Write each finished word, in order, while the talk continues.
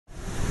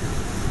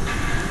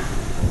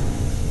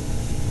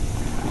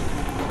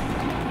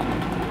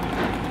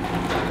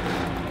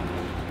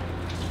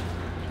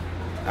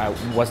I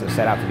wasn't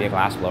set out to be a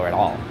glassblower at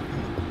all.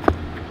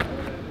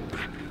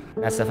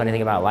 That's the funny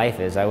thing about life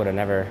is I would have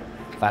never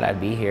thought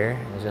I'd be here.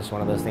 It was just one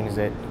of those things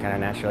that kind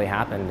of naturally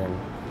happened, and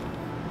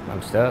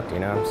I'm stoked, you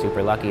know. I'm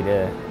super lucky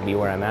to be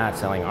where I'm at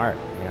selling art.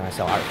 You know, I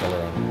sell art for a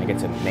living. I get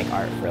to make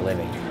art for a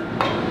living.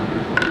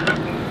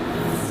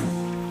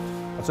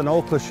 It's an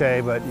old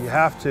cliche, but you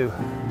have to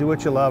do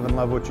what you love and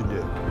love what you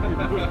do.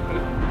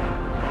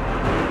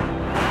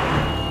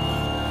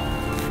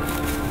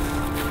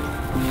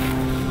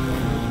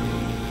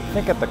 I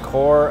think at the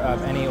core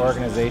of any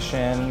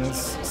organization's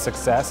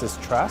success is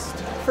trust.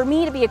 For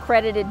me to be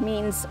accredited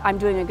means I'm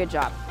doing a good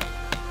job.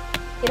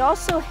 It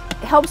also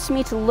helps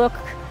me to look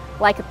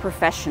like a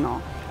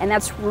professional. And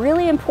that's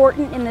really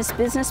important in this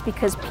business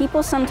because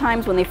people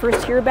sometimes, when they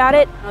first hear about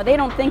it, they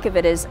don't think of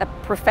it as a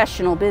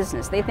professional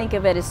business. They think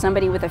of it as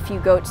somebody with a few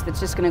goats that's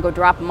just going to go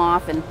drop them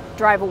off and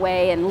drive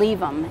away and leave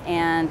them.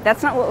 And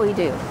that's not what we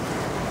do.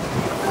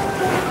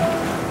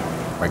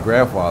 My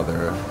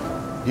grandfather,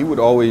 he would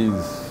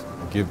always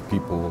give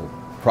people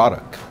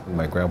product.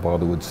 My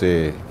grandfather would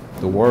say,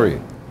 "Don't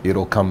worry,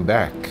 it'll come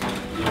back."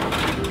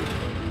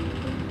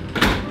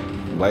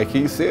 Like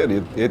he said,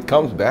 it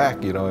comes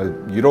back, you know.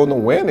 You don't know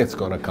when it's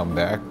gonna come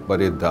back,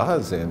 but it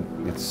does, and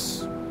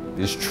it's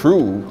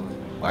true.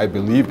 I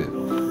believe it.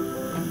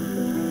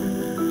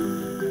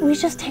 We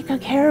just take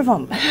good care of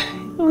them.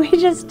 We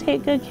just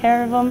take good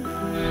care of them.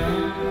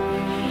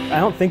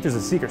 I don't think there's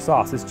a secret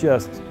sauce. It's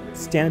just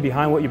standing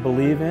behind what you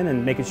believe in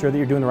and making sure that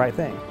you're doing the right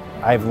thing.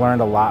 I've learned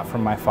a lot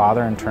from my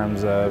father in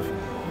terms of,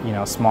 you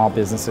know, small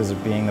businesses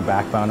being the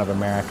backbone of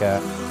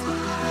America.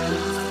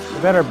 The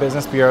Better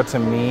Business Bureau to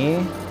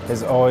me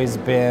has always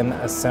been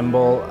a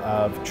symbol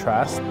of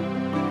trust.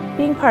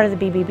 Being part of the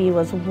BBB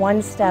was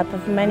one step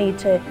of many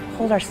to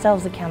hold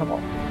ourselves accountable.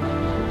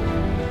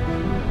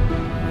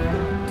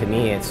 To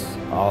me, it's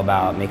all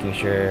about making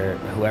sure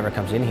whoever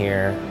comes in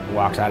here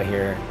walks out of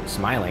here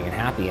smiling and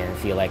happy and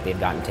feel like they've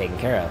gotten taken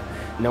care of.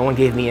 No one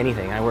gave me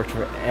anything. I worked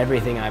for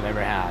everything I've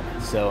ever had.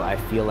 So I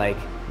feel like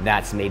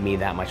that's made me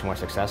that much more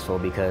successful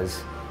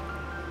because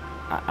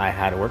I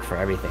had to work for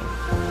everything.